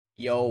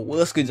Yo,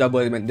 what's good, y'all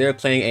boys, man? They're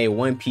playing a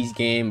One Piece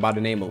game by the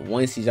name of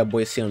One Piece. Y'all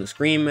boys see on the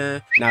screen,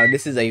 man. Now,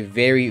 this is a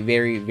very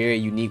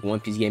unique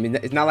One Piece game.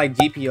 It's not like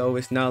GPO.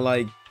 It's not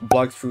like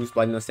Blox Fruits,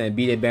 like, you know what I'm saying,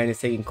 beat it,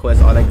 bandits, taking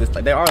quests, all that good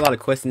stuff. There are a lot of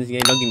quests in this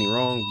game, don't get me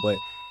wrong, but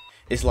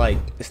it's like,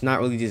 it's not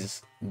really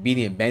just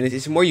beating bandits.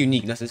 It's more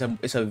unique.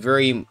 It's a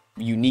very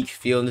unique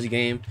feel in this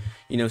game.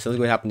 You know, so let's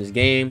go happen in this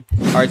game.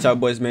 Alright, y'all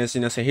boys, man. So,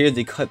 you know, so here's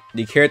the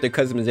character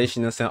customization.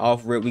 You know, saying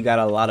off rip, we got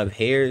a lot of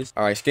hairs.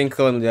 Alright, skin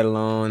color, leave that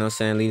alone. You know,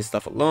 saying leave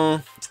stuff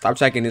alone. Stop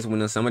tracking this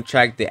one. So I'm gonna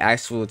track the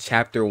actual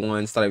chapter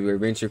 1, start of your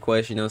adventure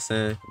quest. You know,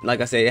 saying,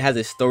 like I said, it has a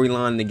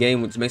storyline in the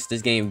game, which makes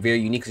this game very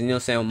unique. Cause, you know,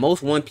 saying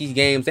most One Piece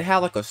games, they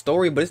have like a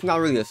story, but it's not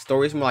really a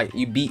story. It's more like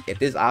you beat at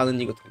this island,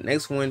 you go to the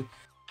next one.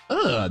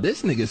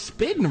 This nigga's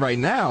spitting right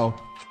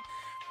now.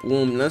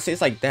 Boom. Let's say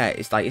it's like that.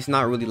 It's like, it's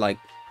not really like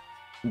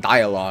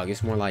dialogue.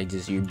 It's more like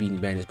just you're beating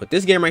bandits. But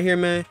this game right here,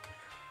 man,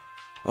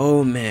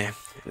 oh man,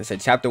 it's a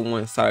chapter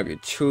 1, start of your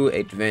true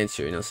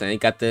adventure. You know what I'm saying? You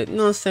got the, you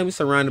know what I'm saying, we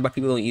surrounded by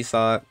people on the east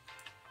side.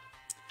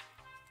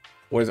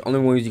 What is the only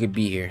ways you could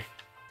be here?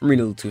 I'm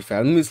reading a little too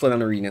fast. Let me slow down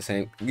the reading. You know what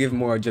I'm saying? Give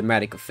more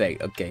dramatic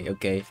effect.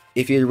 Okay.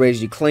 If you're ready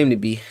as you claim to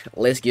be,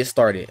 let's get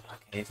started.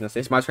 Okay, so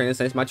it's my training.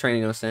 It's my training.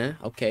 You know what I'm saying?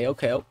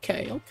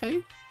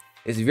 Okay.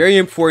 It's very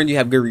important you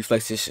have good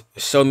reflexes.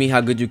 Show me how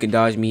good you can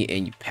dodge me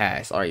and you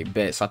pass. Alright,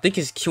 bet. So I think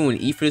it's Q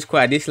and E for this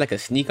quest. I did see like a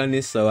sneak on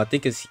this, so I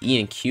think it's E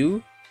and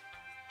Q.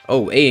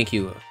 Oh, A and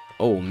Q.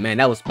 Oh man,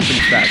 that was pretty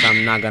fast.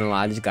 I'm not gonna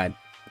lie. I just got,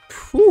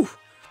 whew.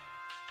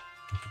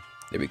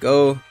 There we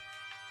go.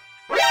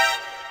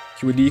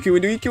 Q and D.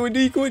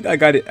 I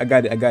got it.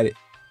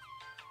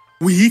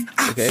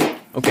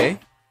 Okay.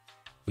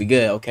 We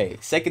good. Okay.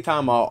 Second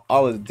time I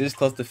was this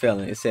close to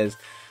failing. It says,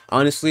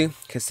 honestly,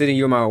 considering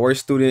you're my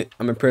worst student,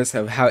 I'm impressed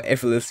of how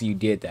effortlessly you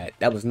did that.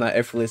 That was not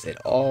effortless at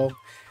all,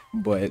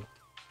 but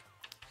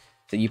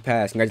so you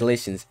passed.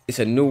 Congratulations. It's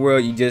a new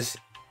world you just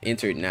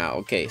entered now.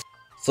 Okay.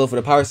 So for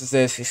the power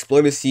says,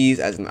 explore the seas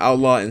as an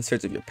outlaw in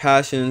search of your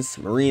passions.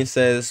 Marine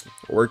says,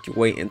 work your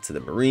way into the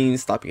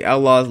Marines, stop your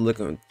outlaws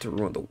looking to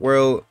ruin the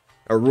world,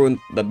 or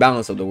ruin the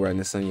balance of the world. And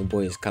this son, your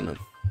boy is kind of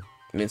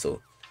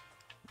mental.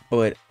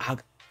 But I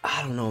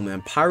don't know,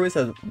 man. Pirates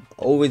have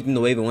always been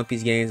the wave in One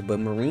Piece games, but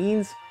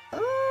Marines,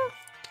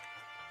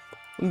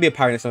 I'm gonna be a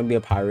pirate. So I'm gonna be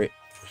a pirate.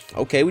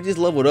 Okay, we just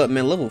leveled up,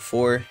 man. Level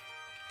 4.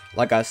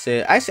 Like I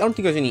said, actually, I don't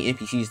think there's any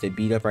NPCs to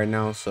beat up right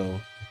now. So,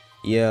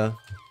 yeah.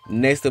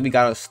 Next up, we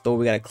got a store.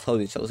 We got a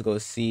clothing shop. Let's go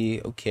see.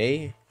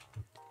 Okay.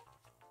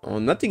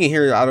 Nothing in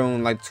here I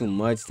don't like too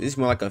much. This is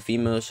more like a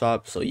female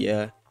shop. So,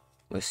 yeah.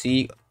 Let's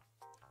see.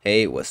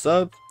 Hey, what's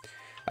up?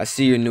 I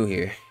see you're new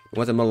here. You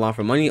want to mow the lawn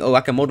for money? Oh,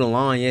 I can mow the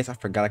lawn. Yes, I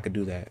forgot I could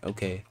do that.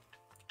 Okay.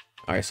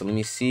 Alright, so let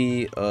me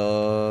see.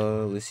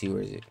 Let's see,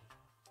 where is it?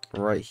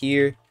 Right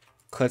here.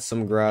 Cut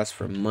some grass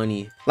for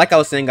money. Like I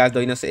was saying, guys, though,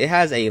 you know, so it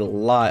has a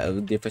lot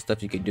of different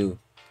stuff you could do.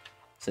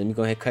 So let me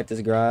go ahead and cut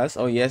this grass.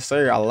 Oh yes,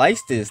 sir. I like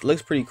this.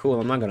 Looks pretty cool.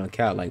 I'm not gonna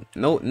count. Like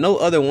no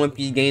other One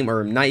Piece game,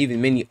 or not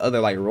even many other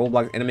like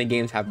Roblox anime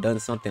games, have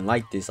done something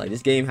like this. Like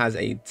this game has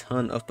a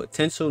ton of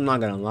potential. I'm not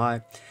gonna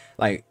lie.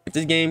 Like if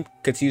this game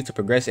continues to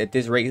progress at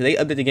this rate, they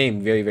update the game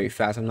very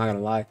fast. I'm not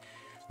gonna lie.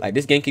 Like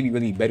this game could be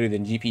really better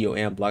than GPO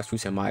and Blox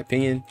Fruits in my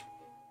opinion.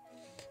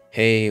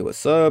 Hey,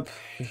 what's up?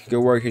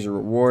 Good work. Here's your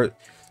reward.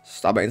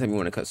 Stop by anytime you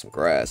want to cut some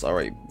grass. All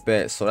right,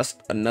 bet. So that's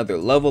another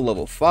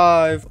level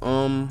 5.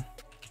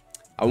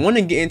 I want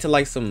to get into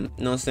like some,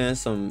 you know what I'm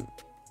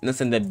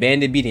saying, the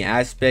bandit beating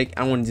aspect.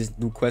 I want to just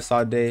do quests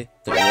all day.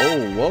 So,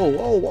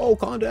 whoa,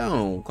 calm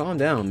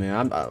down,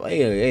 man.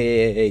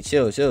 Hey,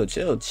 chill,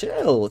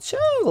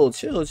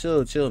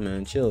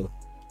 man, chill.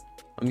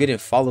 I'm getting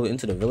followed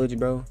into the village,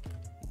 bro.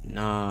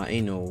 Nah,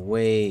 ain't no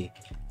way.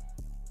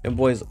 Them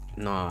boys,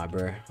 nah,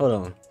 bro. Hold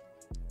on.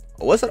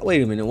 What's that?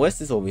 Wait a minute. What's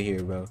this over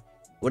here, bro?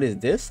 What is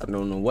this? I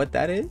don't know what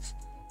that is.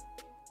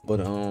 But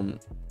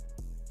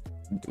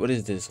what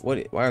is this?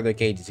 Why are there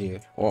cages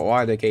here? Or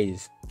why are there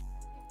cages?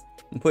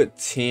 I'm gonna put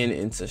 10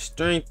 into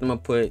strength. I'm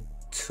gonna put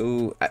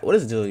 2. What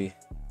is agility?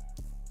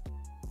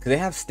 Because they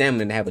have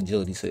stamina and they have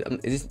agility. So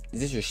is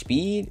this your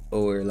speed,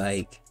 or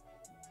like,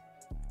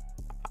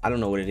 I don't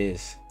know what it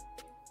is.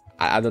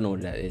 I don't know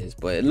what that is,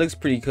 but it looks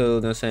pretty cool. You know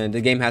what I'm saying? The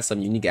game has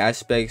some unique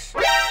aspects.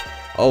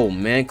 Oh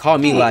man, caught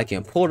me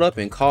lacking. Pulled up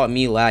and caught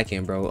me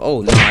lacking, bro.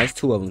 Oh no, it's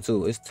 2 of them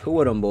too. It's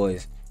 2 of them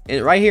boys,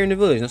 and right here in the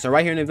village. You know, so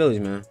right here in the village,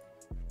 man.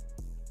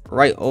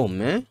 Right. Oh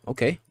man.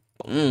 Okay.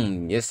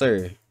 Yes,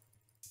 sir.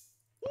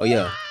 Oh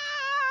yeah.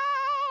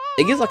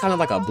 It gives like kind of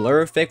like a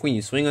blur effect when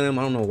you swing on them.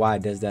 I don't know why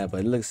it does that,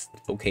 but it looks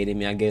okay to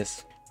me, I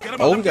guess.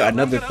 Oh, we got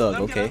another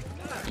thug. Okay.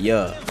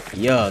 Yeah.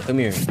 Come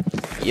here.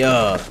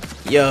 Yeah.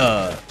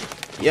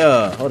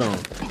 Hold on.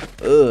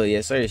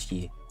 Yes, sir.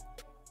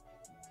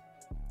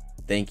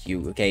 Thank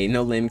you. Okay.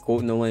 No lame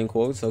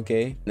quotes.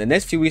 Okay. The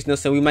next few weeks,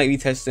 so we might be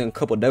testing a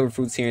couple devil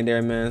fruits here and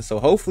there, man. So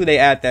hopefully they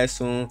add that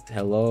soon.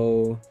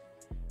 Hello.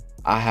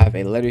 I have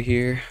a letter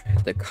here,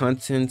 the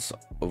contents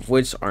of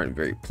which aren't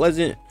very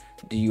pleasant.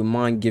 Do you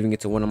mind giving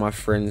it to one of my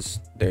friends?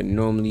 They're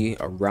normally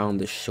around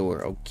the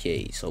shore.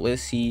 Okay, so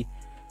let's see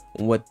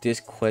what this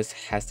quest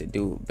has to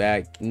do.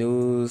 Bad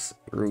news,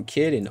 rude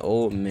kid and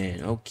old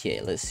man.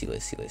 Okay, let's see.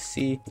 Look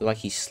like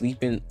he's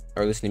sleeping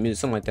or listening to music,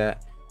 something like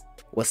that.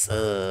 What's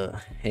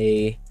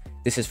hey,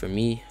 this is for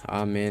me.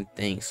 Ah man,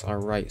 thanks. All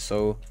right,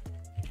 so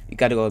you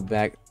got to go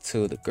back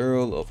to the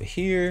girl over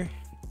here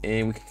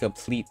and we can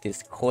complete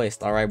this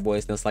quest. All right,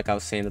 boys. Just like I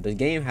was saying, the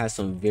game has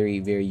some very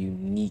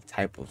unique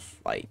type of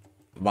like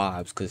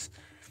vibes, because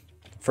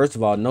first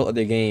of all, no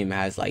other game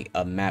has like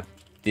a map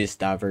this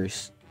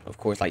diverse. Of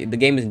course, like the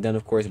game isn't done,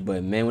 of course,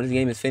 but man, when this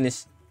game is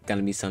finished, it's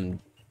gonna be something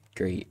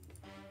great.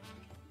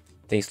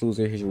 Thanks,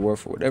 loser. Here's your reward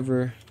for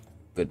whatever.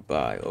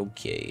 Goodbye.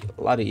 Okay,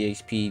 a lot of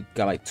EXP.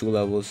 Got like 2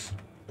 levels.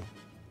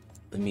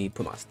 Let me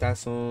put my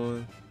stats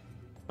on.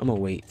 I'm gonna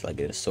wait till I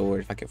get a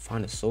sword, if I can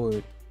find a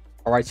sword.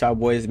 All right, y'all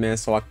boys, man.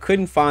 So I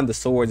couldn't find the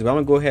swords, but I'm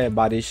gonna go ahead and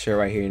buy this shirt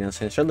right here. You know what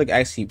I'm saying? Shirt look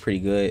actually pretty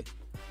good.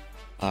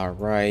 All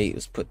right,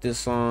 let's put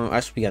this on.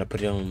 Actually, we gotta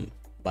put it on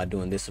by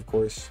doing this, of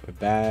course. A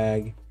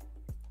bag.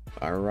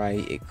 All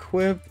right,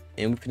 equip,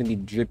 and we're gonna be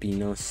drippy. You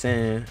know what I'm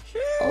saying?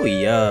 Oh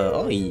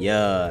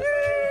yeah.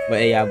 But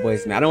hey, y'all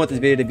boys, man, I don't want this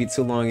video to be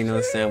too long. You know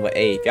what I'm saying? But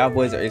hey, if y'all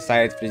boys are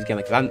excited for this game,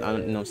 like, cause I'm you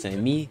know what I'm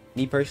saying, me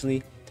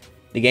personally,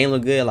 the game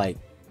look good. Like,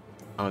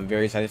 I'm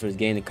very excited for this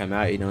game to come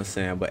out. You know what I'm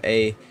saying? But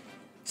hey,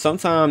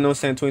 sometime, you know what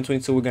I'm saying,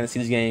 2022, we're gonna see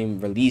this game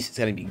release. It's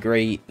gonna be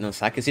great. You know,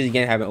 so I can see this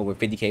game having over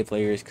 50K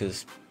players,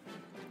 cause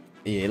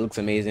yeah, it looks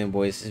amazing,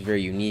 boys. It's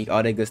very unique,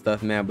 all that good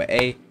stuff, man. But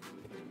hey,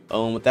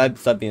 with that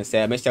stuff being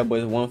said, make sure y'all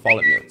boys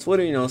follow me on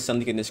Twitter. You know,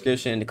 something in the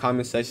description, in the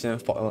comment section.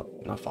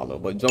 Not follow,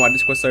 but join my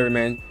Discord server,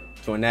 man.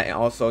 Join that, and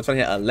also trying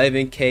to hit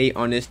 11K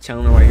on this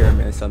channel right here,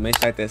 man. So make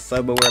sure that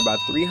sub, but we're about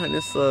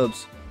 300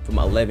 subs from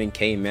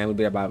 11K, man. We'll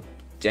be about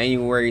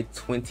January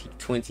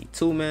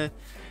 2022, man.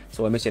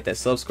 So make sure hit that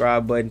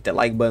subscribe button, that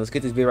like button. Let's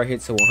get this video right here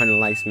to 100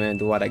 likes, man.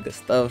 Do all that good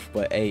stuff.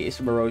 But hey, it's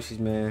your boy Roshiez,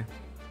 man.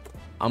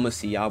 I'm gonna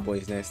see y'all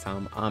boys next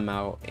time. I'm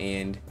out,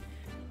 and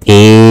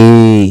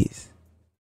peace.